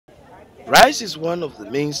Rice is one of the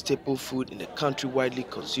main staple food in the country, widely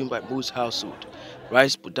consumed by most households.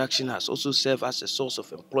 Rice production has also served as a source of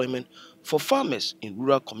employment for farmers in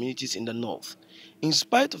rural communities in the north. In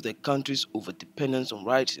spite of the country's overdependence on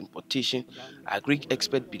rice importation, agri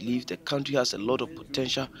experts believe the country has a lot of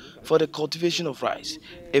potential for the cultivation of rice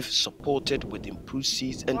if supported with improved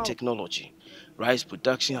seeds and technology. Rice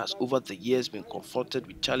production has over the years been confronted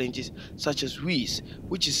with challenges such as weeds,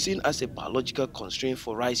 which is seen as a biological constraint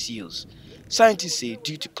for rice yields. Scientists say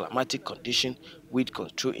due to climatic conditions, weed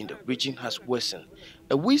control in the region has worsened.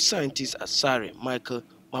 A weed scientist at CSIR,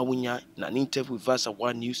 Mawunya, in an interview with Vasa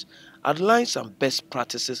One News, outlined some best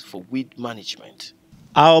practices for weed management.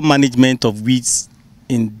 Our management of weeds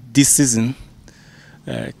in this season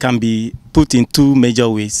can be put in two major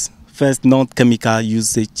ways. First, non-chemical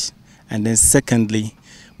usage, and then secondly,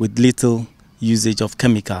 with little usage of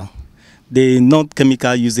chemical. The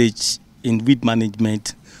non-chemical usage in weed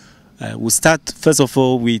management will start first of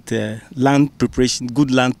all with land preparation,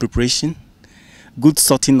 good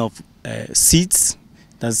sorting of seeds.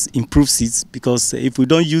 That's improved seeds, because if we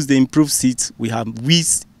don't use the improved seeds, we have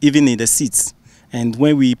weeds even in the seeds, and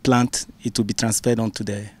when we plant, it will be transferred onto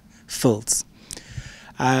the fields.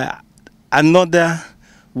 Another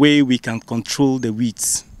way we can control the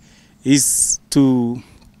weeds is to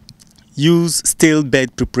use stale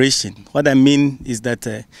bed preparation. What I mean is that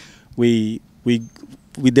with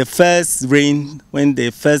the first rain, when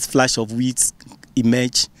the first flash of weeds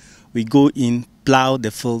emerge, we go in, plow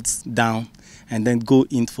the fields down, and then go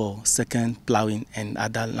in for second plowing and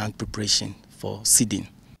other land preparation for seeding.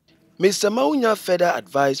 Mr. Mawunya further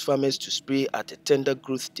advised farmers to spray at a tender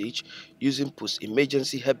growth stage using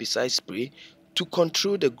post-emergency herbicide spray to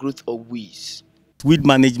control the growth of weeds. Weed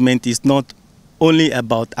management is not only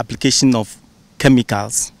about application of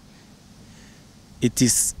chemicals. It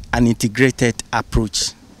is an integrated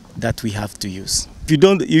approach that we have to use.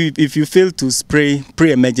 If you fail to spray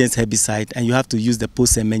pre-emergence herbicide and you have to use the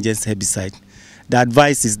post-emergence herbicide, the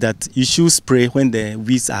advice is that you should spray when the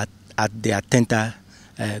weeds are at their tender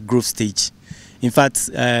growth stage. In fact,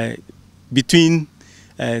 between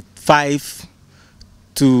 5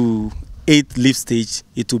 to 8 leaf stage,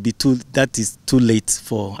 it will be that is too late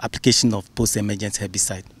for application of post-emergence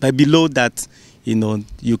herbicide. But below that,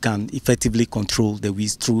 you can effectively control the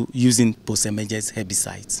weeds through using post-emergence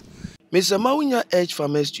herbicides. Mr. Mawunya urged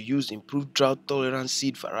farmers to use improved drought-tolerant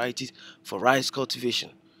seed varieties for rice cultivation.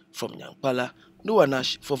 From Nyankpala, Noah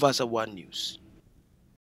Nash for Vasa One News.